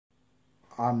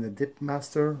I'm the Dip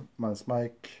Master. My name's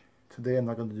Mike. Today I'm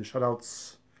not going to do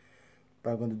shoutouts,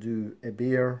 but I'm going to do a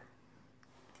beer,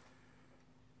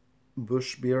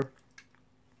 Bush beer,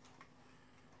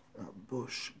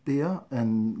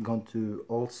 and going to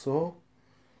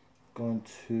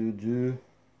do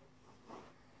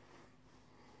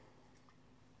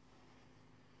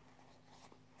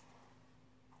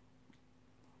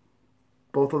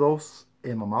both of those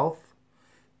in my mouth,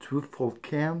 two full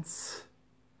cans.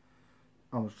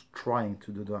 I was trying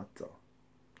to do that though.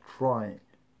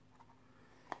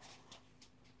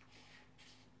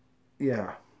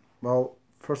 Yeah, well,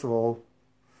 first of all,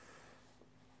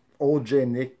 OJ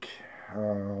Nick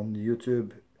on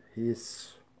YouTube,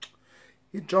 he's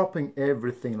dropping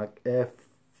everything like F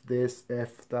this,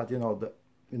 F that, you know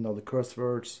the curse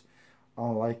words. I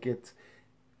don't like it.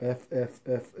 F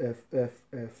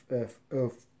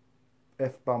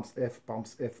bombs, F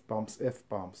bombs, F bombs, F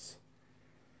bombs.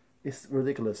 It's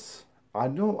ridiculous. I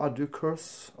know I do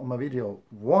curse on my video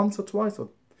once or twice, but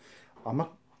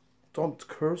don't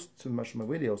curse too much in my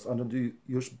videos. I don't do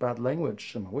use bad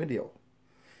language in my video,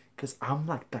 because I'm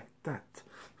like that.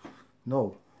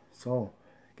 No. So,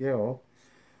 yeah.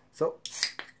 So,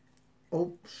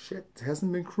 oh shit, it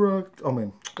hasn't been cracked. I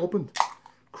mean, opened.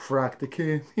 Crack the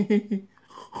can.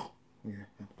 Yeah.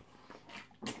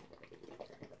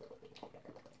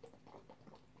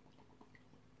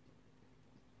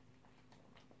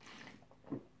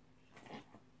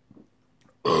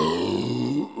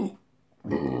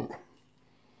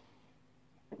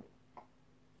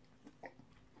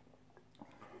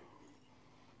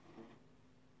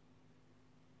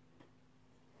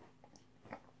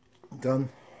 Done.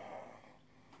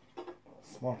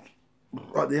 Smart.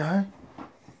 Right there.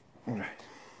 Okay.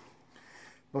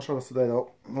 No shoutouts today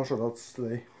though. No shoutouts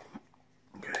today.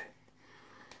 Okay.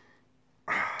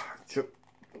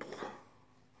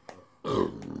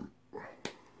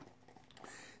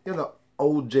 You know,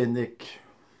 OJ Nick.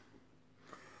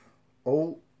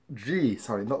 OG,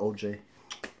 sorry, not OJ.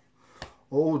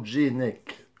 OG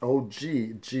Nick. OG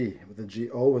G with the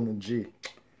G, O and the G.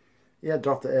 Yeah,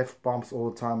 drop the F bombs all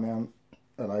the time, man.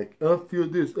 And like, F you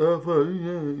this, F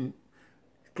you.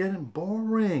 It's getting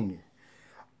boring.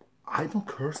 I don't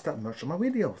curse that much on my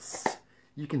videos.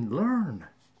 You can learn,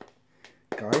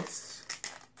 guys.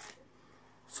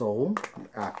 So,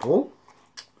 apple.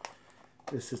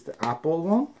 This is the apple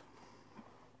one.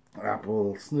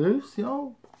 Apple Snus, you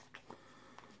know.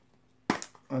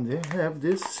 And they have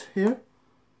this here.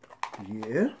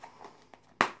 Yeah.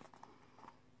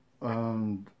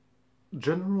 And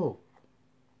General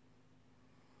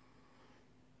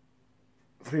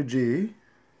 3G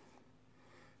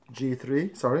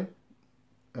G3, sorry,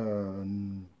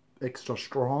 extra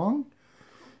strong.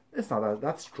 It's not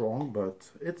that strong,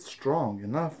 but it's strong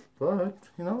enough. But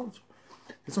you know,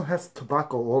 this one has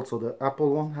tobacco also. The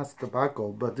Apple one has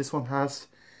tobacco, but this one has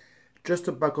just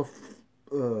tobacco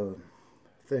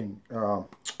thing.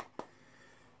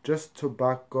 Just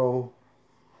tobacco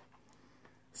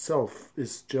self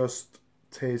is just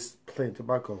taste plain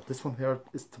tobacco. This one here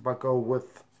is tobacco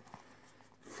with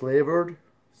flavored.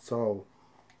 So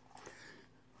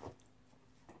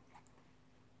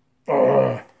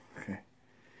okay,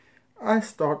 I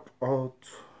start out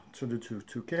to do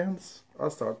two cans. I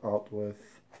start out with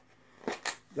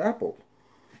the apple.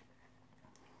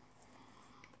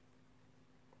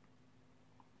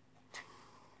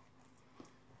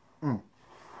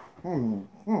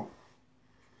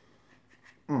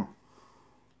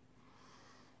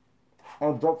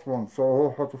 I dropped one, so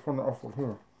I'll have to find the apple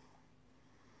here.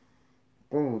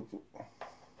 Oh,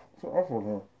 it's an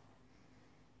apple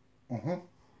here.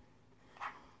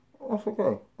 That's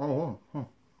okay. Oh,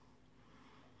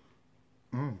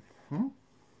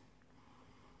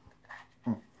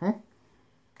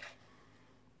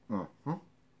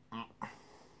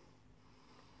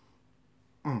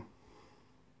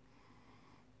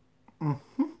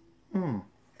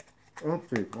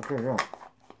 Empty. Okay, yeah.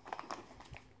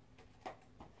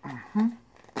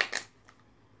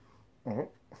 Alright,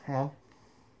 yeah.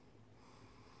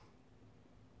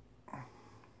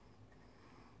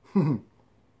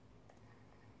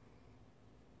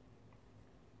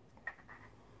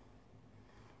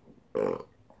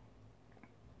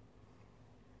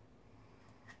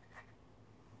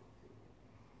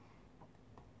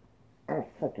 Oh,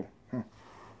 okay.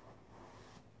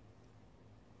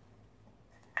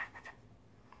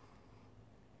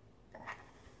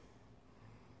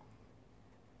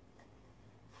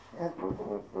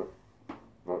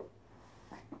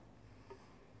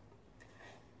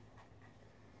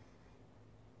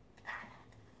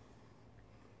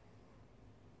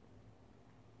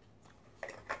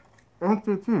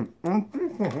 empty tea, empty.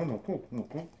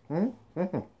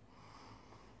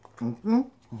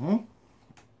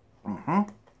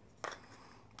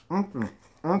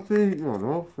 Empty, you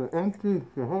know, empty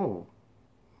the hole.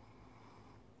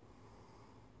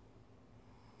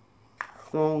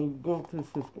 So go to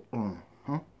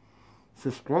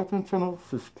subscribe to the channel,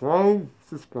 subscribe.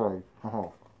 Subscribe.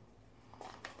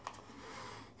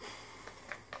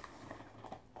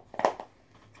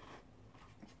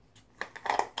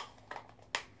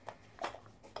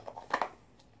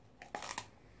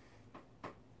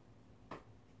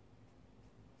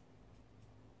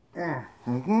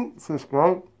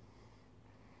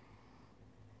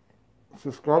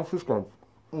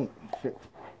 Shit.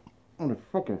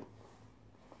 Motherfucker.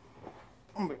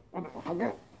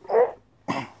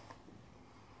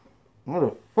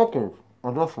 Motherfucker.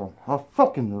 Oh, that's one. I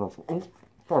fucking love it. Oh,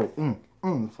 sorry.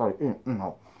 Sorry.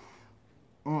 No.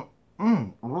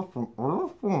 Last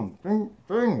one. Dang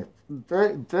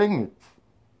it.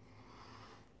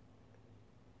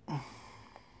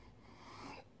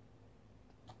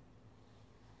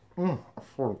 I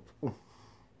thought it.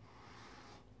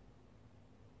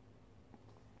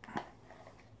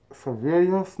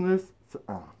 Seriousness.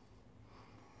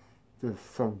 The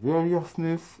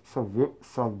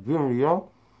Severia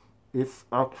is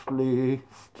actually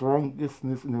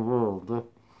strongestness in the world.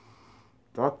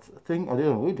 That thing I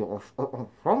didn't read it. I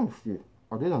promise you.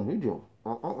 I didn't read it.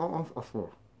 I swear.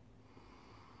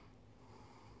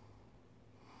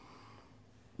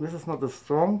 This is not as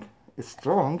strong. It's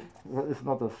strong, but it's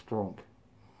not as strong.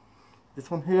 This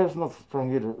one here is not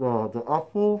strong either. The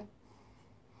apple,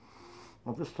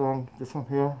 not as strong. This one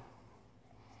here,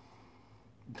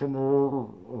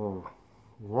 general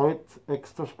white,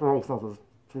 extra strong. It's not as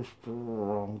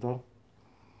strong though.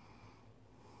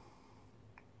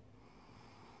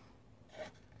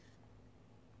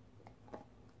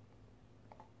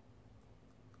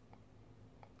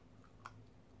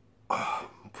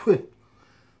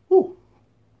 Ooh.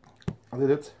 I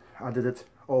did it.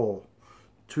 Oh,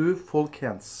 2 full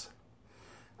cans.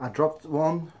 I dropped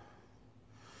one.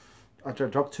 I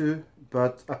dropped 2,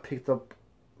 but I picked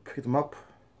them up.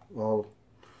 Well,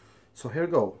 so here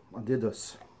we go. I did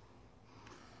this.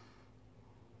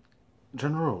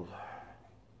 General.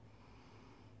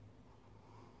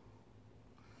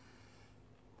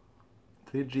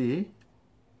 G3,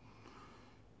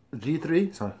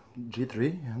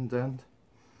 and then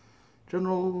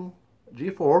General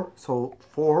G4, so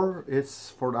 4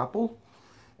 is for the apple,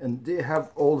 and they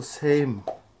have all the same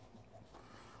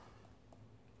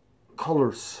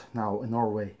colors now in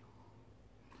Norway.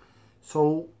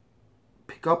 So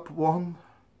pick up one,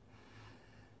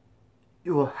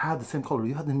 you will have the same color.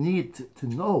 You have the need to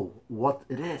know what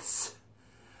it is.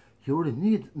 You really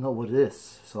need to know what it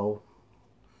is. So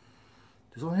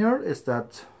this one here is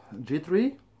that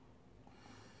G3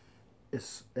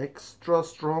 is extra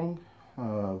strong.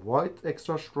 White,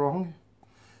 extra strong,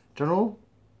 general,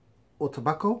 or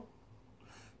tobacco,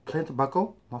 plain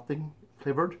tobacco, nothing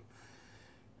flavored.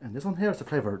 And this one here is a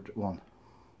flavored one,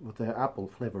 with the apple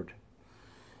flavored.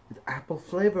 It's apple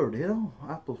flavored, you know,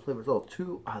 apple flavored. So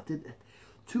I did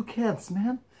 2 cans,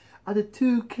 man. I did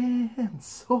 2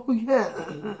 cans. Oh yeah.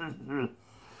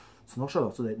 So no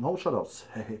shoutouts today, no shoutouts.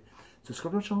 Hey,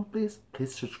 subscribe to the channel, please.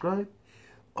 Please subscribe.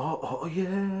 Oh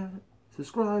yeah,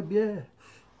 subscribe, yeah.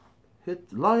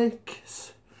 Hit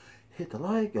likes, hit the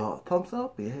like, oh, thumbs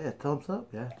up, yeah, thumbs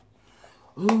up, yeah.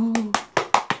 Ooh,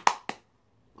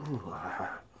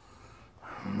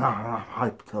 I'm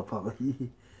hyped up.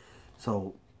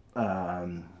 So,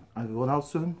 I'm going out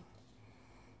soon.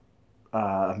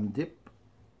 I'm Dip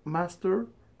Master.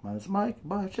 My name is Mike.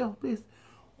 Bye, ciao, please.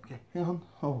 Okay, hang on.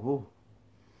 Oh,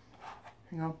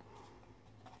 hang on.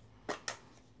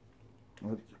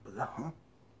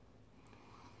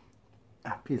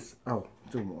 Peace out.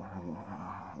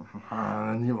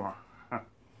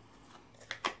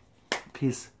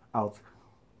 Peace out.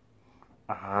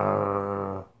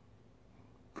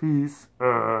 Peace.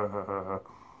 Bye,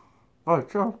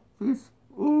 ciao. Peace.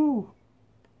 Ooh.